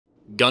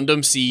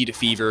Gundam SEED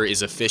fever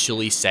is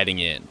officially setting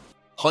in.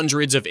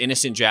 Hundreds of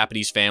innocent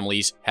Japanese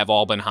families have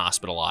all been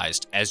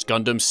hospitalized as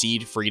Gundam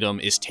SEED Freedom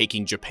is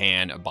taking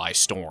Japan by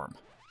storm.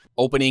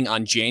 Opening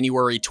on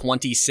January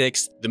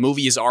 26th, the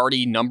movie is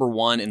already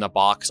 #1 in the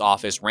box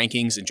office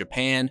rankings in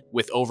Japan,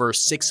 with over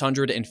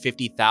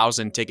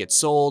 650,000 tickets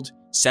sold,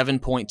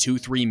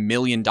 $7.23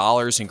 million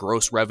in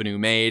gross revenue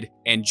made,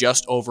 and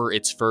just over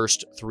its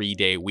first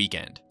 3-day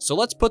weekend. So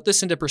let's put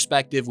this into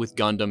perspective with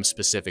Gundam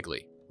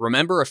specifically.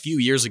 Remember a few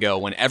years ago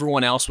when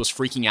everyone else was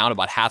freaking out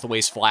about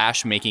Hathaway's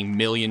Flash making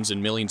millions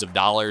and millions of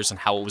dollars and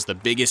how it was the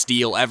biggest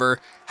deal ever,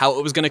 how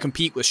it was going to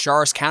compete with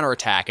Char's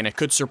Counterattack and it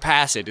could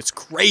surpass it, it's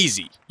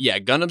crazy. Yeah,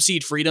 Gundam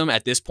SEED Freedom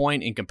at this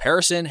point in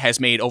comparison has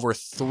made over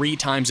 3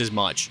 times as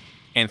much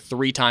and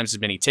 3 times as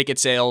many ticket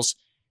sales.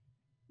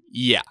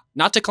 Yeah,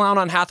 not to clown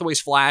on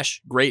Hathaway's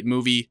Flash, great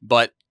movie,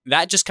 but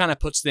that just kind of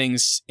puts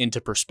things into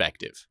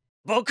perspective.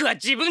 With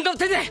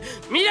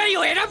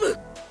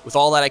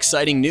all that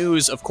exciting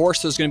news, of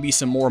course there's going to be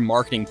some more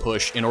marketing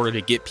push in order to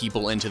get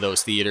people into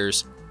those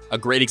theaters. A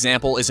great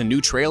example is a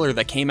new trailer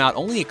that came out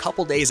only a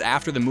couple days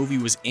after the movie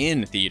was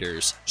in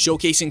theaters,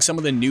 showcasing some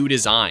of the new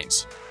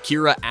designs.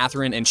 Kira,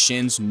 Athrun, and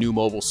Shinn's new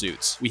mobile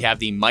suits. We have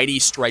the Mighty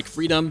Strike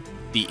Freedom,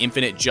 the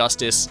Infinite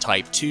Justice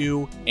Type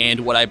 2, and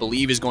what I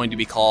believe is going to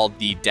be called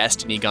the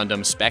Destiny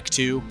Gundam Spec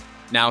 2.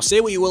 Now,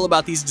 say what you will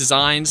about these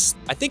designs,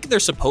 I think they're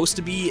supposed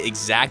to be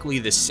exactly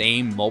the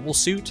same mobile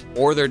suit,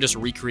 or they're just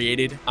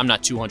recreated. I'm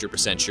not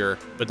 200% sure.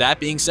 But that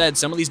being said,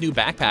 some of these new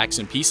backpacks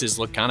and pieces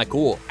look kind of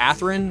cool.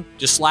 Athrun,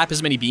 just slap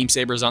as many beam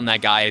sabers on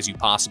that guy as you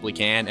possibly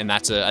can, and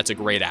that's a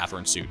great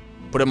Athrun suit.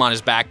 Put him on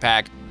his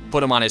backpack,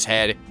 put him on his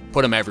head,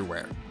 put him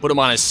everywhere. Put him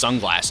on his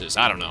sunglasses,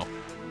 I don't know.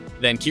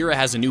 Then Kira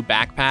has a new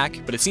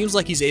backpack, but it seems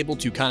like he's able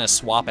to kind of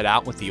swap it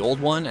out with the old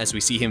one, as we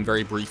see him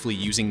very briefly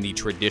using the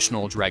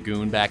traditional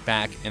Dragoon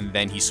backpack, and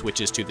then he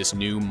switches to this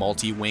new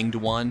multi-winged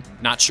one.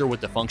 Not sure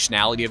what the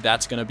functionality of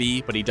that's going to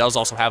be, but he does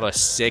also have a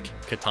sick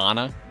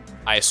katana.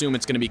 I assume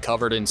it's going to be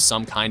covered in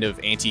some kind of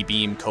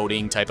anti-beam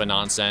coating type of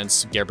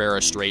nonsense,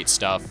 Gerbera straight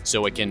stuff,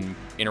 so it can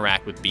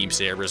interact with beam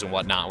sabers and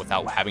whatnot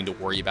without having to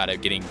worry about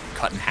it getting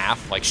cut in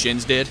half like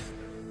Shinn's did.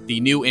 The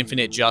new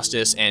Infinite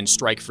Justice and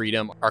Strike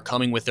Freedom are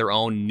coming with their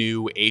own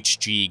new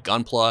HG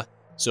Gunpla,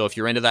 so if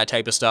you're into that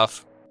type of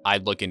stuff,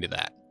 I'd look into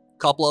that.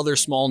 Couple other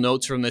small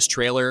notes from this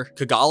trailer.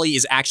 Cagalli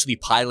is actually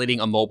piloting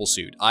a mobile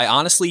suit. I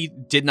honestly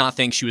did not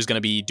think she was going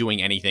to be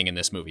doing anything in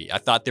this movie. I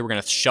thought they were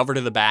going to shove her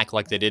to the back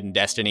like they did in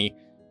Destiny,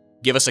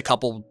 give us a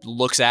couple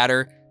looks at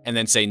her, and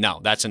then say,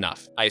 no, that's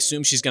enough. I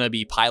assume she's going to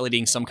be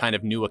piloting some kind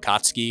of new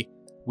Akatsuki.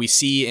 We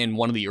see in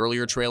one of the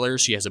earlier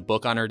trailers, she has a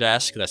book on her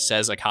desk that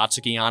says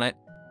Akatsuki on it.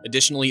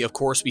 Additionally, of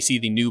course, we see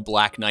the new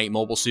Black Knight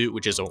mobile suit,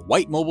 which is a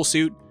white mobile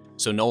suit,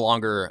 so no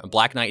longer a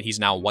Black Knight, he's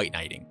now White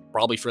Knighting.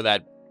 Probably for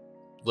that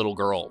little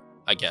girl,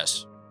 I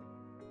guess.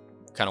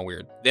 Kind of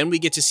weird. Then we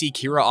get to see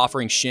Kira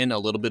offering Shinn a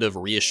little bit of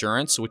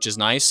reassurance, which is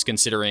nice,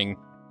 considering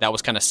that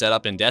was kind of set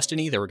up in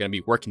Destiny. They were going to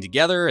be working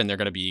together, and they're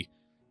going to be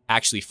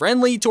actually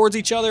friendly towards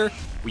each other.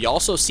 We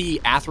also see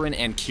Athrun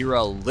and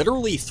Kira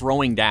literally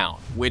throwing down,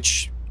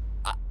 which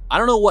I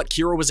don't know what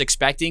Kira was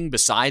expecting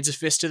besides a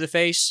fist to the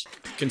face,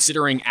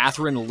 considering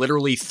Athrun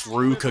literally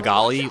threw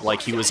Cagalli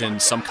like he was in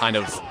some kind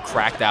of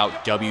cracked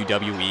out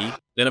WWE.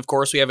 Then of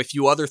course we have a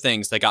few other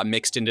things that got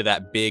mixed into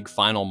that big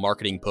final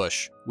marketing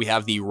push. We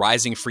have the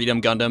Rising Freedom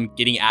Gundam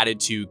getting added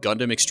to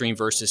Gundam Extreme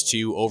vs.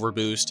 2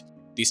 Overboost.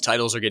 These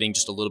titles are getting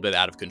just a little bit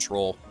out of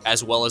control,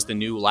 as well as the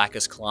new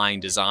Lacus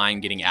Clyne design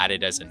getting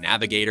added as a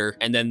navigator.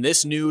 And then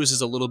this news is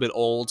a little bit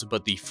old,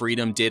 but the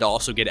Freedom did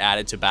also get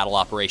added to Battle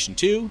Operation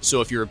 2. So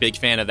if you're a big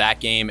fan of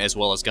that game, as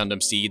well as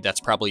Gundam SEED, that's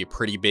probably a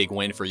pretty big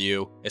win for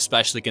you,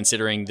 especially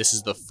considering this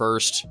is the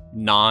first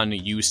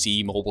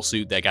non-UC mobile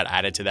suit that got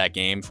added to that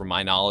game, from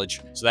my knowledge.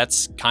 So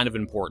that's kind of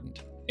important.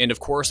 And of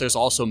course, there's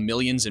also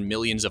millions and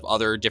millions of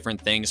other different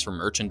things from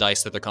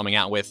merchandise that they're coming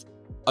out with.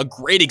 A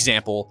great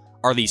example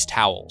are these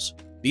towels.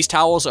 These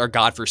towels are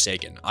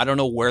godforsaken. I don't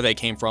know where they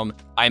came from.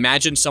 I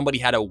imagine somebody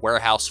had a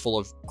warehouse full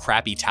of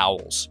crappy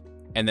towels,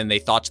 and then they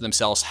thought to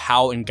themselves,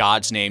 how in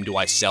God's name do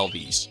I sell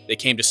these? They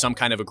came to some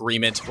kind of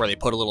agreement where they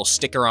put a little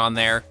sticker on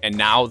there, and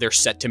now they're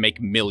set to make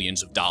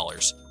millions of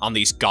dollars on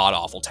these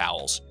god-awful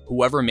towels.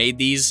 Whoever made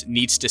these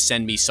needs to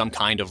send me some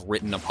kind of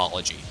written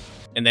apology.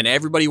 And then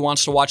everybody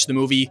wants to watch the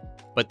movie,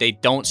 but they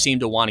don't seem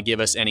to want to give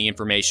us any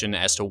information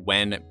as to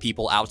when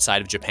people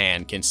outside of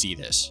Japan can see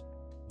this.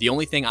 The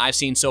only thing I've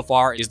seen so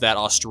far is that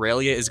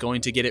Australia is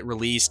going to get it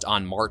released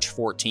on March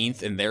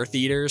 14th in their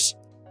theaters,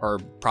 or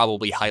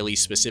probably highly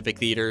specific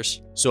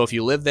theaters. So if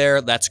you live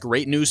there, that's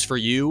great news for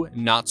you,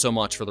 not so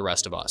much for the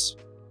rest of us.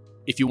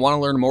 If you want to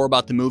learn more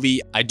about the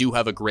movie, I do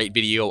have a great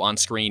video on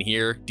screen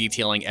here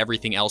detailing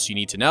everything else you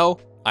need to know.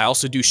 I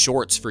also do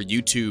shorts for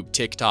YouTube,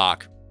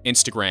 TikTok,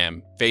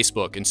 Instagram,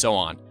 Facebook, and so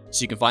on.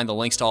 So you can find the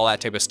links to all that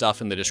type of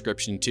stuff in the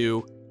description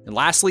too. And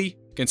lastly,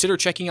 consider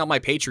checking out my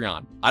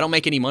Patreon. I don't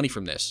make any money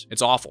from this.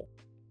 It's awful.